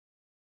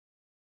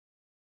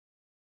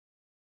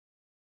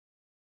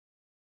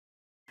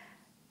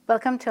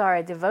Welcome to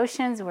our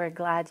devotions. We're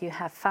glad you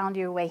have found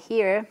your way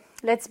here.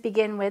 Let's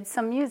begin with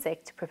some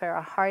music to prepare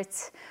our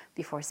hearts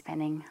before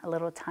spending a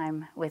little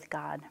time with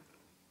God.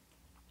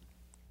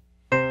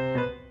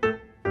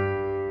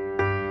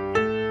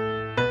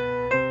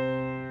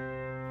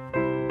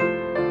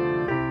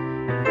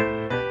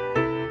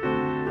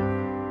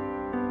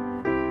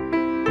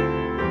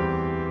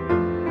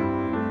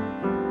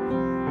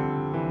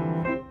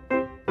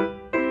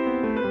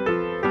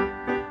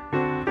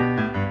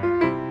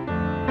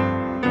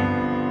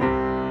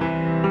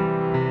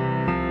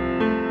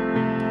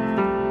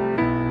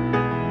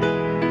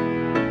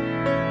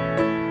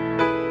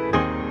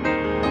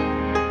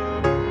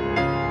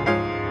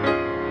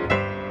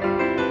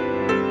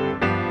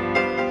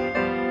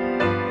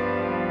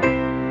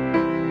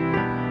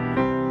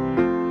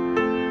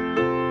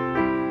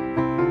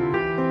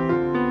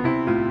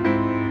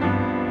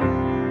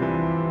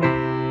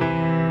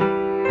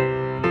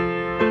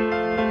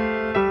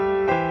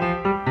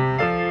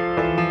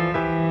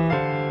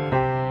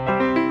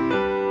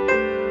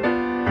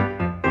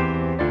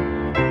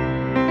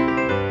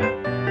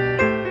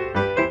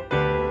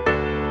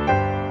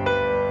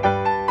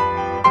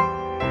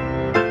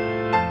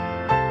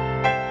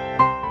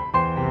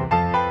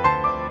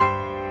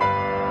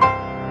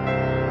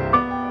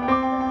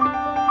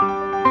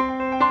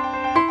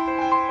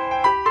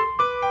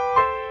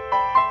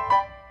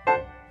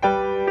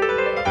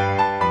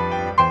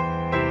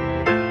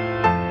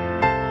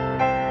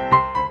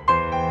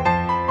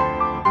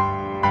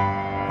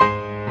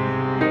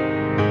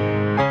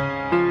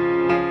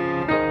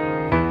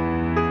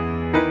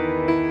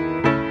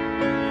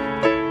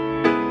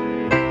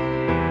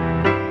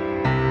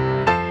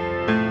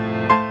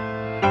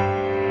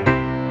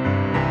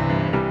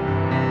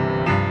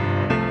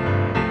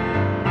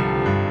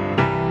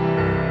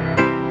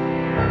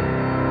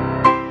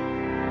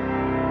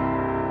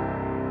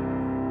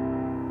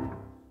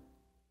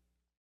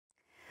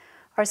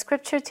 Our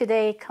scripture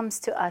today comes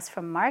to us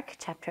from Mark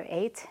chapter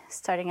 8,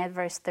 starting at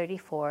verse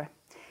 34.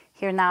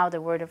 Hear now the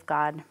word of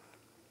God.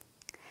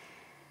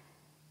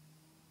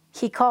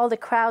 He called a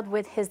crowd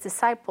with his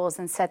disciples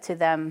and said to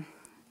them,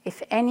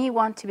 "If any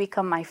want to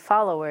become my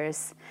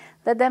followers,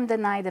 let them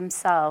deny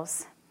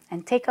themselves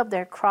and take up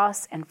their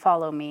cross and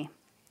follow me.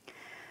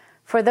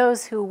 For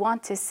those who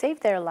want to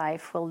save their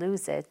life will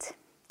lose it,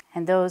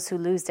 and those who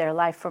lose their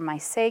life for my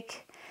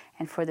sake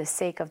and for the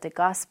sake of the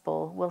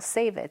gospel will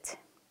save it.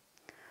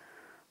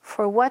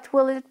 For what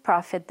will it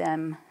profit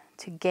them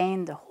to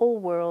gain the whole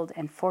world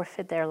and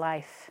forfeit their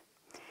life?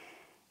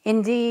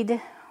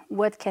 Indeed,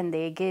 what can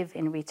they give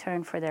in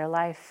return for their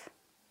life?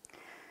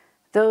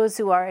 Those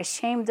who are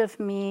ashamed of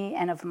me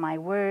and of my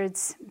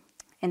words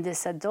in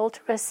this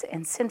adulterous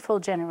and sinful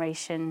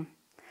generation,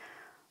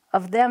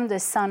 of them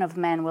the Son of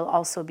Man will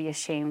also be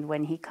ashamed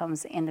when he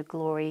comes in the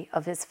glory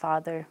of his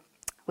Father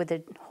with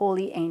the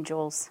holy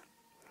angels."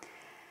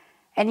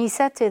 And he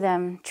said to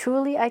them,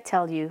 "Truly I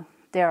tell you,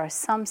 there are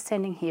some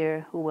standing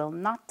here who will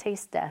not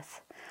taste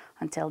death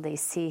until they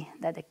see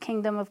that the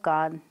kingdom of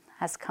God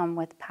has come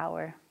with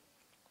power."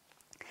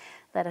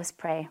 Let us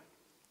pray.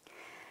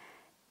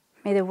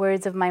 May the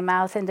words of my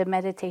mouth and the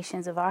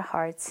meditations of our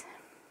hearts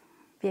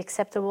be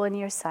acceptable in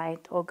your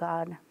sight, O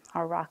God,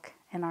 our rock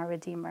and our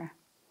Redeemer.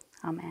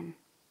 Amen.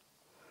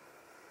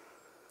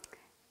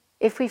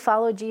 If we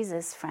follow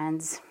Jesus,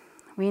 friends,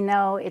 we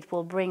know it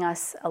will bring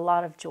us a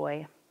lot of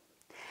joy.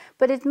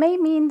 But it may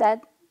mean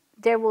that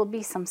there will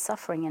be some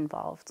suffering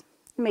involved.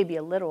 It may be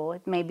a little,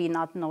 it may be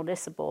not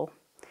noticeable.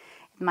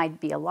 It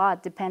might be a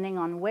lot, depending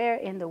on where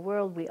in the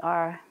world we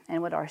are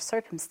and what our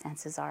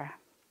circumstances are.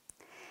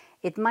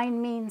 It might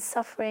mean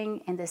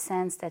suffering in the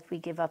sense that we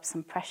give up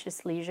some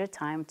precious leisure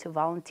time to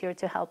volunteer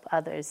to help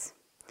others.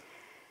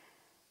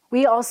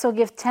 We also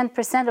give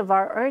 10% of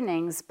our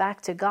earnings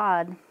back to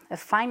God, a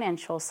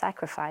financial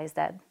sacrifice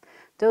that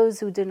those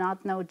who do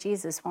not know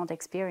Jesus won't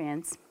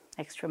experience.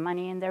 Extra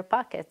money in their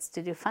pockets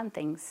to do fun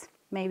things.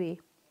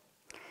 Maybe.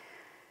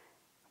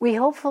 We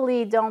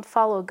hopefully don't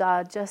follow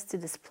God just to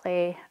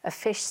display a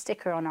fish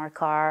sticker on our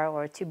car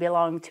or to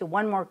belong to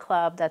one more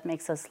club that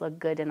makes us look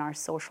good in our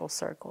social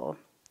circle.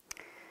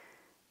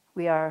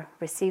 We are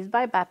received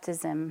by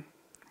baptism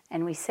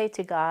and we say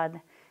to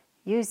God,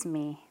 "Use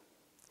me.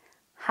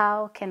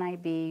 How can I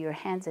be your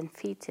hands and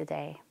feet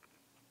today?"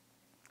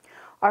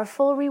 Our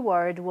full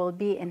reward will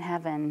be in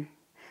heaven,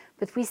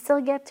 but we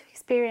still get to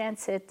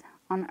experience it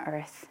on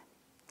earth.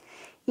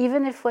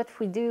 Even if what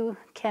we do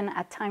can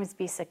at times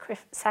be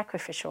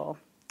sacrificial.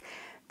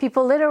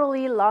 People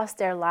literally lost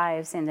their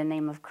lives in the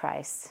name of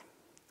Christ.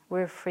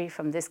 We're free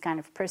from this kind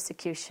of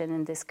persecution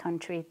in this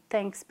country.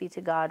 Thanks be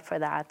to God for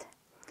that.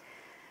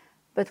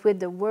 But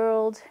with the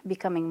world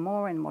becoming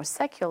more and more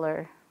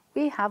secular,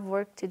 we have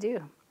work to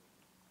do.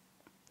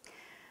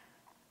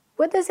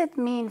 What does it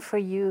mean for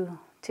you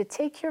to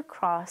take your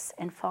cross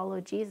and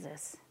follow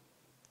Jesus?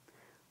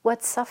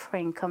 What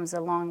suffering comes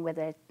along with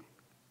it?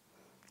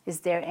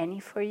 Is there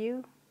any for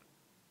you?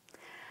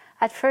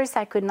 At first,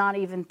 I could not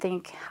even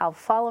think how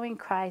following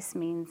Christ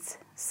means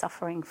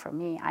suffering for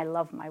me. I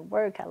love my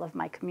work. I love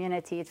my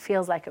community. It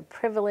feels like a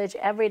privilege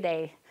every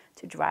day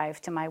to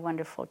drive to my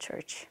wonderful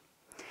church.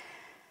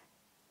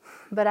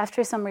 But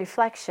after some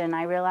reflection,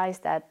 I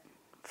realized that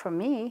for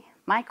me,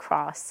 my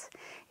cross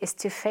is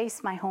to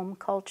face my home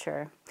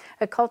culture,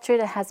 a culture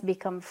that has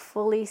become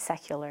fully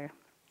secular.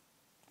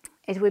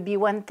 It would be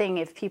one thing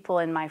if people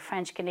in my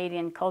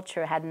French-Canadian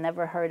culture had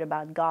never heard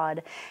about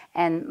God,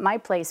 and my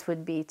place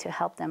would be to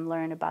help them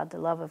learn about the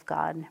love of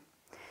God.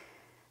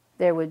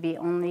 There would be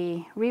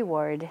only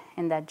reward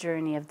in that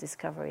journey of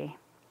discovery.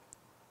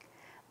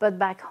 But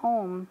back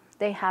home,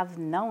 they have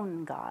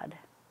known God.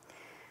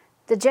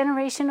 The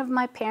generation of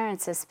my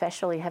parents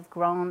especially have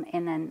grown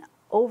in an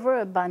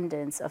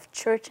overabundance of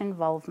church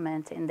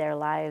involvement in their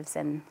lives,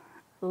 and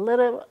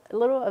little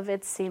of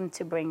it seemed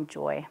to bring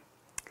joy.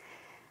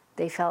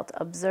 They felt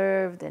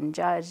observed and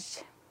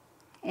judged.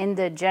 In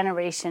the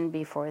generation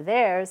before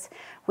theirs,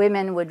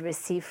 women would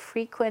receive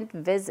frequent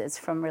visits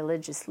from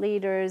religious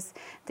leaders.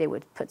 They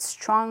would put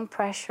strong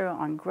pressure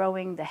on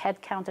growing the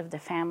head count of the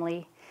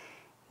family,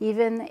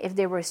 even if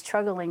they were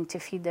struggling to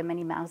feed the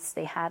many mouths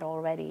they had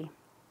already.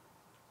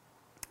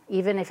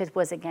 Even if it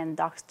was against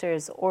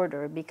doctor's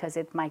order, because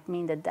it might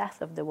mean the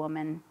death of the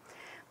woman,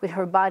 with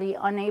her body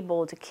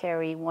unable to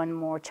carry one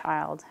more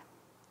child.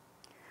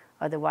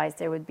 Otherwise,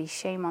 there would be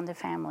shame on the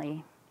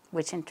family,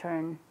 which in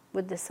turn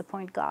would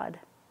disappoint God.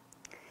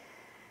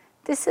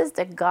 This is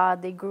the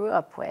God they grew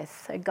up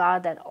with, a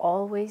God that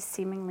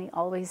seemingly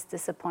always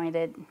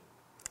disappointed.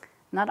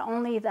 Not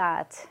only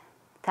that,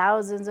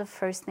 thousands of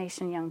First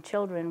Nation young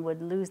children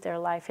would lose their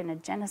life in a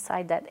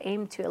genocide that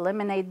aimed to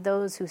eliminate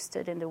those who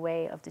stood in the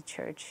way of the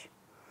church.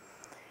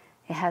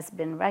 It has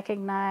been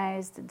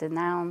recognized,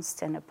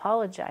 denounced, and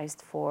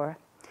apologized for,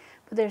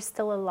 but there's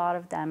still a lot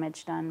of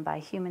damage done by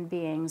human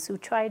beings who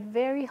tried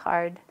very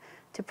hard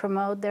to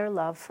promote their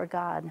love for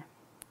God.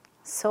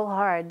 So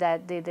hard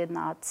that they did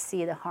not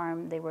see the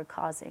harm they were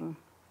causing.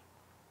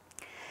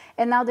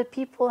 And now the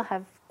people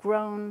have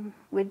grown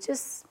with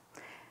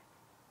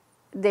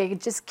they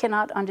just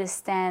cannot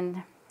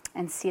understand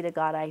and see the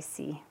God I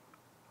see.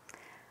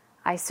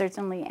 I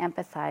certainly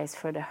empathize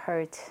for the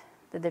hurt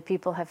that the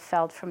people have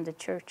felt from the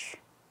church.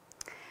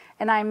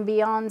 And I'm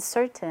beyond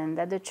certain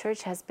that the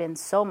church has been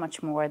so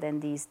much more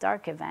than these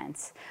dark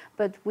events.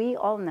 But we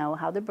all know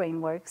how the brain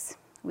works.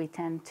 We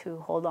tend to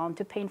hold on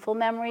to painful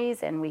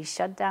memories and we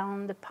shut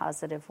down the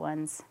positive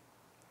ones.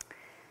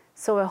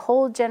 So a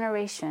whole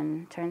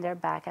generation turned their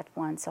back at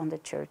once on the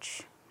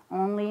church,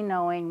 only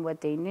knowing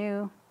what they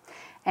knew,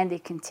 and they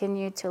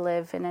continued to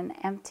live in an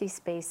empty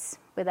space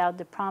without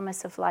the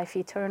promise of life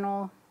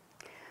eternal,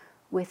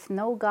 with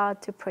no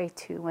God to pray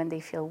to when they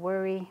feel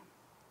worry,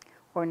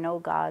 or no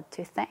God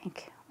to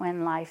thank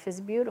when life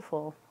is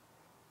beautiful.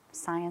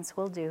 Science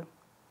will do.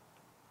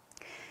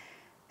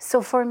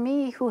 So for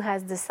me, who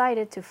has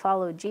decided to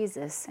follow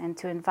Jesus and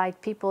to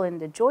invite people in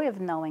the joy of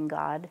knowing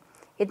God,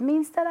 it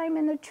means that I'm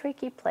in a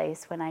tricky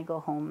place when I go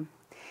home.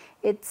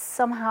 It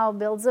somehow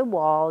builds a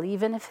wall,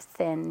 even if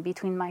thin,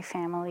 between my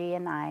family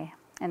and I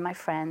and my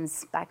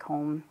friends back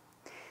home.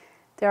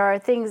 There are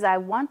things I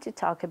want to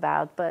talk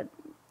about, but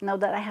know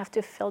that I have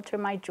to filter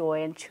my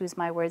joy and choose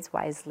my words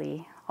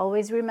wisely,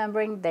 always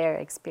remembering their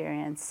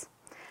experience.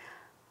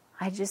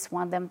 I just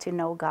want them to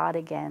know God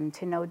again,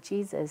 to know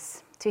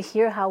Jesus, to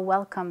hear how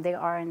welcome they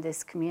are in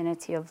this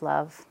community of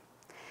love,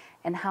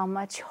 and how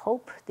much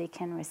hope they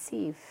can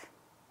receive.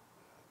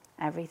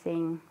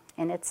 Everything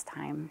in its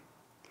time.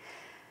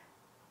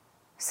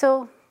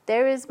 So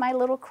there is my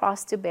little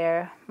cross to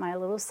bear, my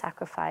little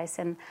sacrifice,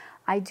 and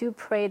I do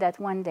pray that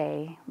one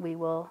day we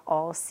will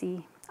all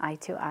see eye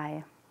to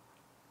eye.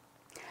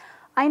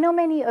 I know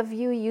many of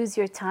you use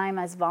your time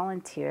as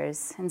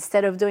volunteers.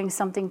 Instead of doing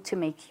something to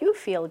make you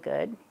feel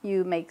good,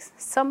 you make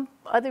some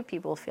other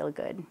people feel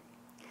good.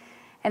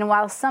 And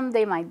while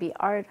someday might be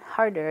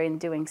harder in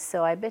doing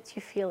so, I bet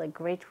you feel a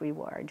great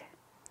reward.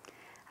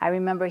 I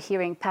remember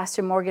hearing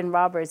Pastor Morgan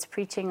Roberts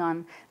preaching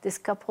on this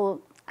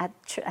couple at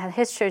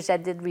his church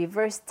that did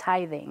reverse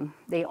tithing.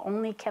 They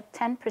only kept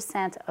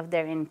 10% of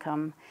their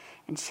income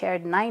and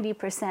shared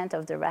 90%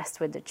 of the rest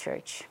with the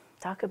church.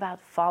 Talk about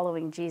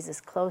following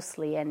Jesus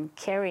closely and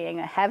carrying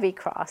a heavy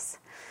cross.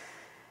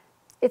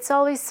 It's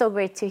always so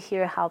great to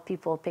hear how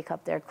people pick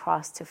up their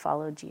cross to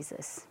follow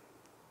Jesus.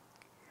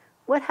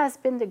 What has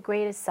been the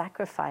greatest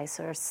sacrifice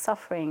or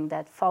suffering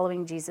that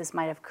following Jesus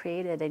might have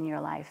created in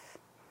your life?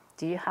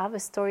 Do you have a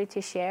story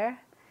to share?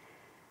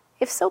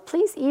 If so,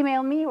 please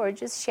email me or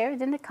just share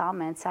it in the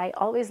comments. I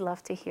always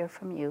love to hear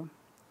from you.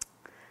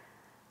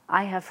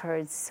 I have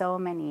heard so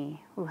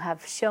many who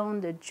have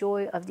shown the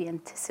joy of the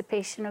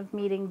anticipation of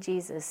meeting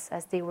Jesus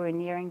as they were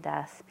nearing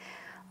death,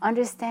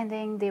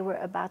 understanding they were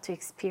about to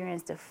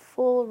experience the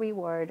full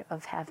reward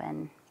of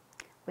heaven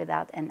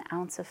without an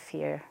ounce of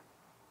fear.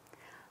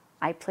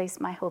 I place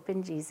my hope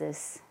in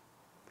Jesus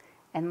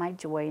and my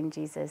joy in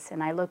Jesus,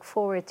 and I look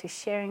forward to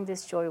sharing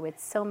this joy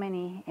with so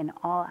many in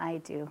all I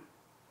do.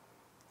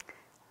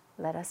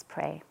 Let us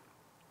pray.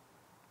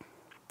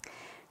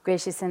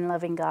 Gracious and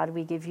loving God,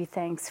 we give you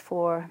thanks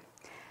for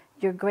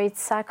your great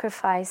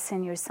sacrifice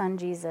in your Son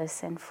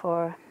Jesus, and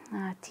for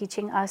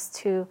teaching us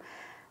to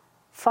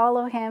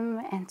follow him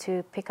and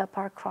to pick up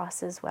our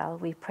cross as well.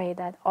 We pray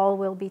that all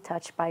will be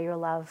touched by your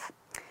love,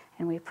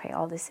 and we pray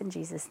all this in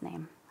Jesus'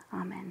 name.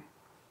 Amen.